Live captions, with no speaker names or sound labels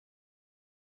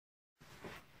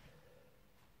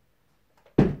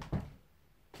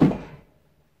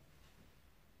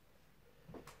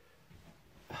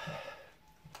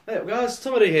Hey up guys,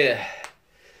 Tomedy here.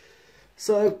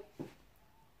 So,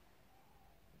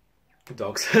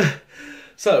 dogs.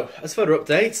 So, as further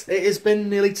update, it has been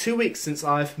nearly 2 weeks since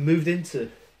I've moved into...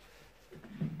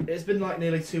 It's been like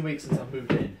nearly 2 weeks since I've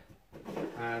moved in.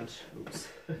 And, oops.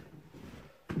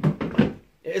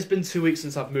 It has been 2 weeks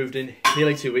since I've moved in,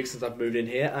 nearly 2 weeks since I've moved in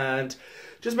here, and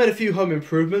just made a few home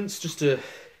improvements just to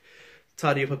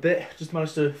tidy up a bit. Just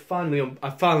managed to I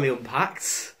finally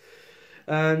unpacked,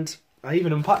 and I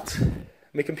even unpacked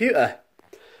my computer,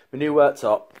 my new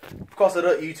worktop. Of course, I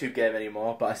don't YouTube game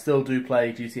anymore, but I still do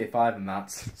play GTA 5 and that,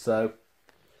 so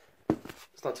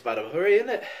it's not too bad of a hurry,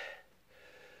 isn't it?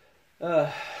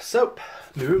 So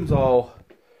my room's all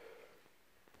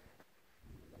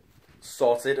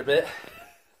sorted a bit.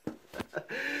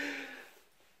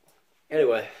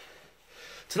 Anyway,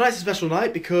 tonight's a special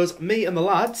night because me and the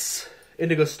lads,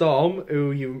 Indigo Storm,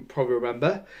 who you probably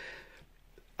remember,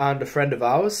 and a friend of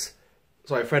ours,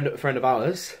 sorry, a friend of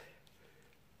ours,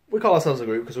 we call ourselves a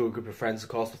group because we're a group of friends, of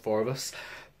course, the four of us,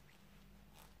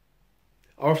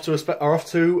 are off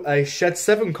to a Shed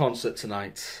 7 concert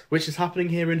tonight, which is happening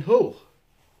here in Hull,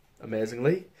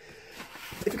 amazingly.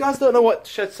 If you guys don't know what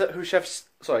if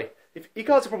you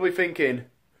guys are probably thinking,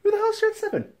 who the hell's Shed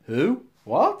 7? Who?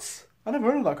 What? I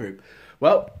never heard of that group.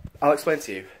 Well, I'll explain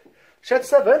to you. Shed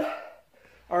 7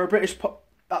 are a British pop...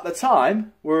 At the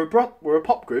time, were a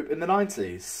pop group in the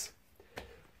 90s.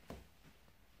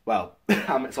 Well,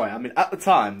 at the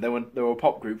time, they were a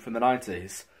pop group from the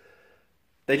 90s.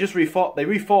 They just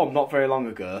reformed not very long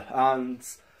ago, and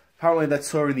apparently they're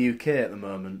touring the UK at the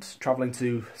moment, travelling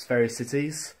to various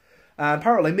cities. And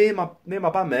apparently, me and my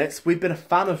bandmates, we've been a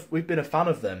fan of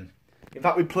them. In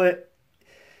fact, we've played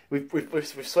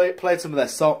some of their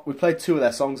we played 2 of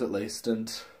their songs at least,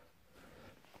 and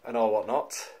all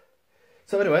whatnot.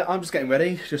 So anyway, I'm just getting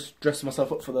ready, just dressing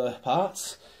myself up for the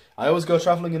parts. I always go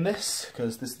travelling in this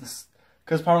because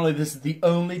apparently this is the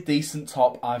only decent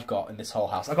top I've got in this whole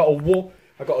house. I got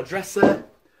a dresser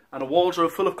and a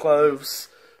wardrobe full of clothes,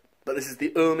 but this is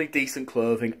the only decent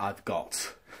clothing I've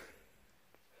got.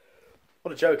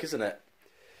 What a joke, isn't it?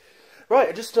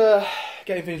 Right, just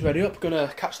getting things ready up.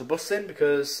 Gonna catch the bus in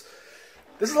because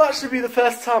this will actually be the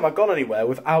first time I've gone anywhere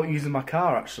without using my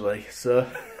car. Actually, so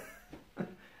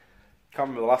can't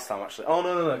remember the last time actually. Oh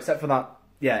no, except for that.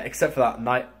 Yeah, except for that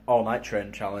all-night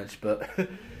train challenge. But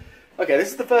okay,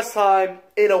 this is the first time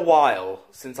in a while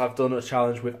since I've done a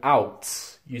challenge without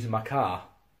using my car.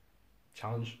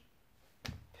 Challenge.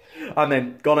 I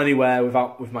mean, gone anywhere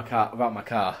without my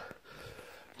car.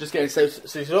 Just getting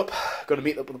suited up, gonna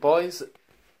meet up with the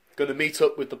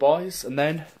boys, and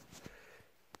then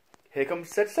here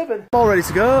comes Shed 7. All ready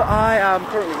to go. I am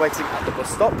currently waiting at the bus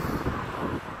stop.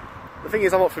 The thing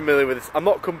is, I'm not familiar with this. I'm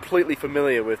not completely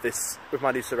familiar with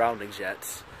my new surroundings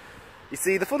yet. You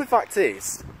see, the funny fact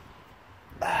is,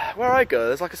 where I go,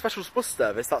 there's like a special bus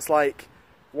service that's like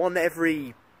one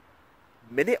every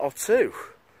minute or two.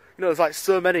 You know, there's like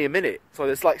so many a minute, so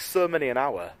there's like so many an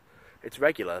hour. It's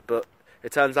regular, but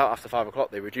it turns out after 5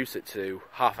 o'clock they reduce it to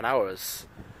half an hour. So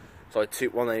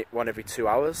one every 2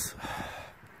 hours.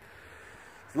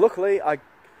 Luckily, I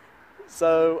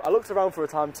looked around for a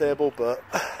timetable, but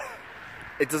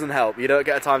it doesn't help. You don't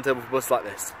get a timetable for a bus like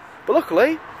this. But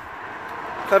luckily,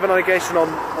 clever navigation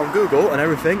on Google and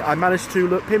everything, I managed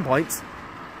to pinpoint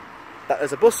that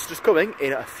there's a bus just coming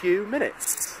in a few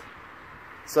minutes.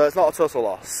 So it's not a total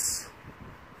loss.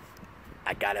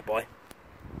 I got it, boy.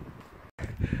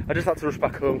 I just had to rush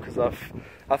back home because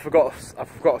I forgot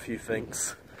a few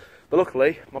things. But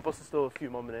luckily, my bus is still a few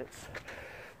more minutes.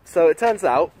 So it turns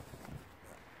out,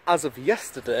 as of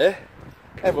yesterday,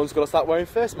 everyone's got to start wearing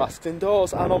face masks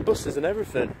indoors and on buses and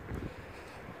everything.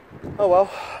 Oh well,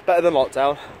 better than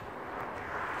lockdown.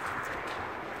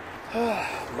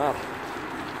 Man,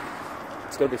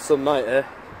 it's going to be some night here.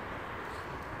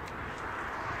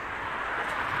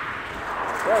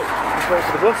 Right, just wait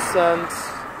for the bus and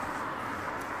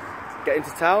get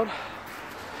into town.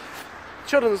 The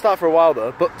show doesn't start for a while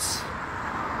though, but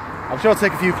I'm sure I'll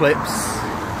take a few clips.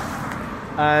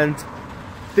 And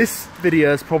this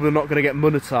video is probably not going to get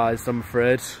monetised, I'm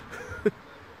afraid.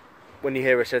 When you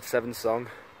hear a Shed 7 song,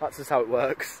 that's just how it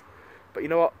works. But you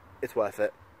know what? It's worth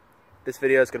it. This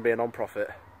video is going to be a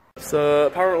non-profit. So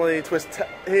apparently,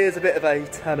 here's a bit of a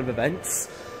turn of events.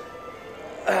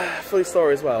 Funny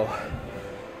story as well.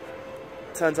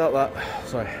 Turns out that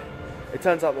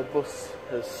the bus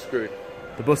has screwed.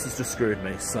 The bus has just screwed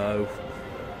me, so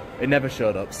it never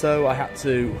showed up. So I had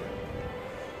to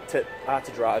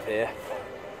drive here.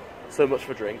 So much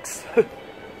for drinks. It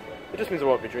just means I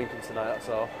won't be drinking tonight, that's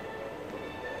all.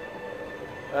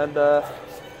 And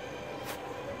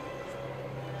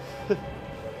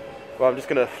Well, I'm just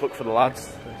gonna look for the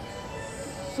lads.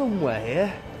 Somewhere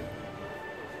here.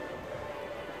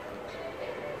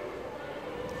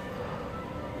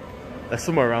 They're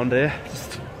somewhere around here.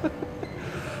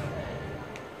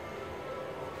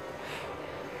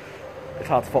 It's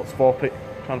hard to spot trying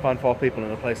to find 4 people in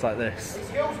a place like this.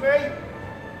 Excuse me.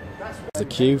 It's a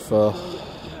queue for.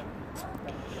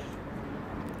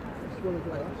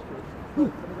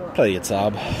 Play your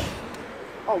tab.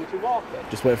 Oh, would you walk it?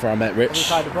 Just wait for our mate Rich.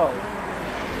 Inside the boat.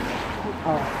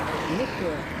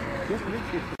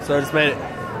 So I just made it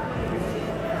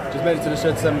to the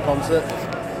Shed 7 concert.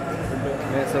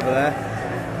 It's over there.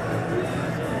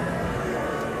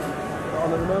 Not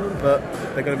on at the moment, but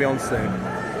they're going to be on soon.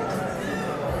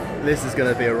 This is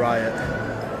going to be a riot.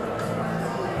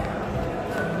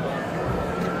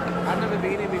 I've never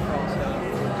been here before, so.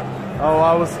 Oh,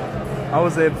 I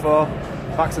was here before.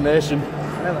 Vaccination.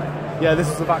 Really? Yeah, this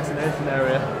is the vaccination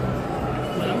area.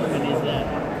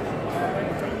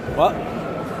 What?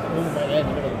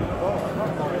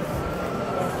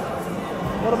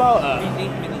 What about her?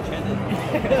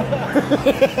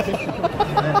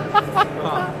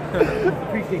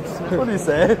 What do you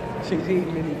say? She's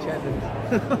eating mini cheddars.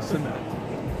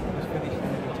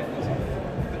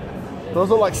 Those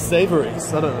look like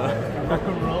savouries, I don't know. Rock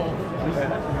and roll.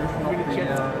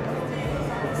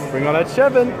 Bring on Ed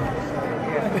Sheeran.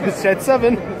 It's Shed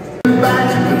 7. They're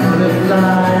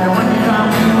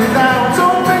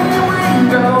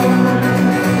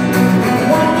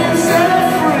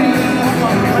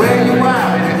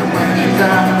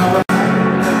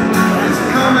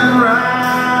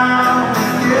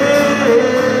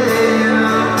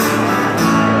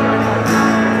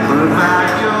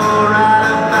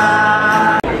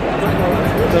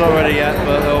not ready yet,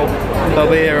 but they'll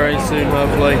be here very soon,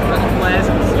 hopefully.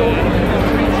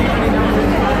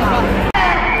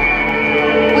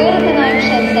 Where did the name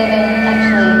Shed 7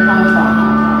 actually come from?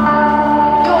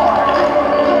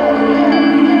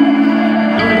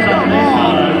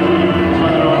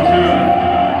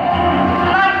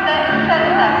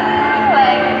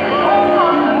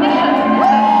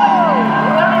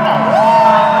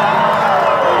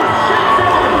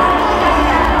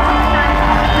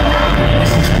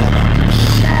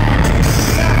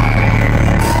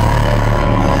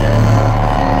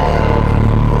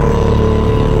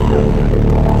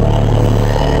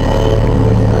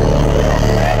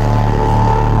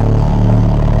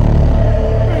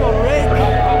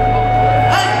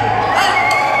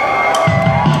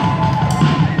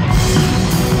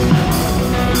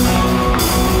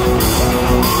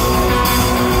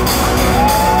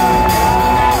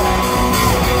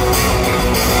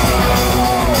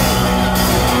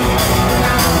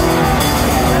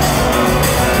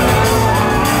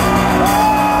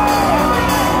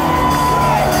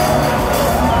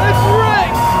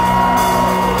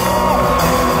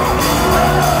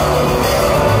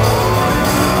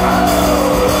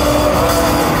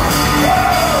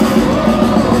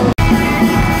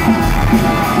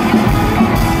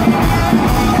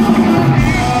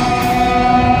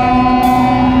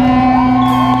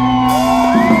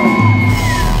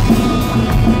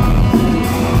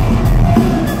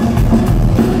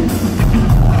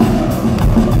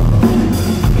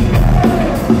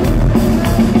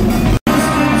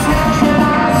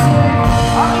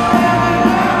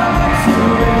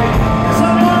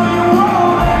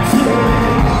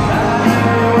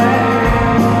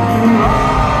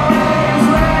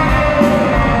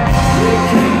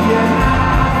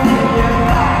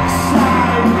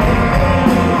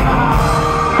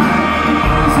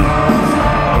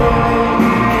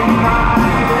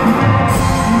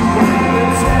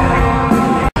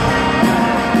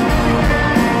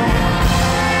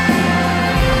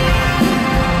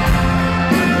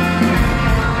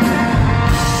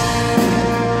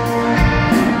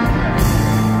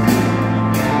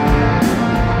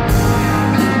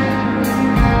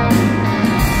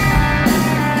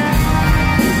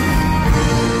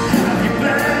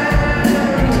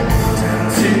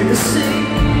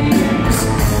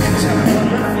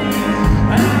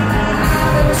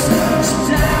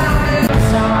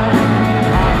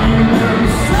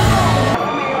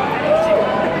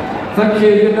 Thank you,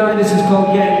 good night, this is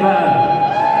called Get Better.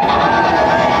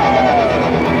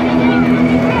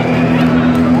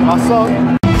 My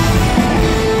song.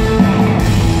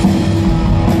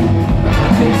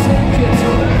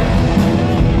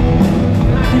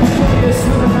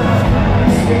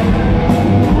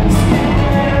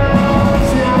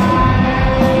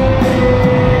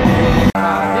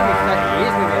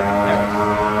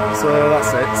 So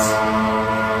that's it.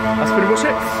 That's pretty much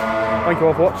it. Thank you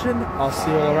all for watching. I'll see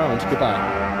you all around.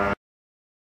 Goodbye.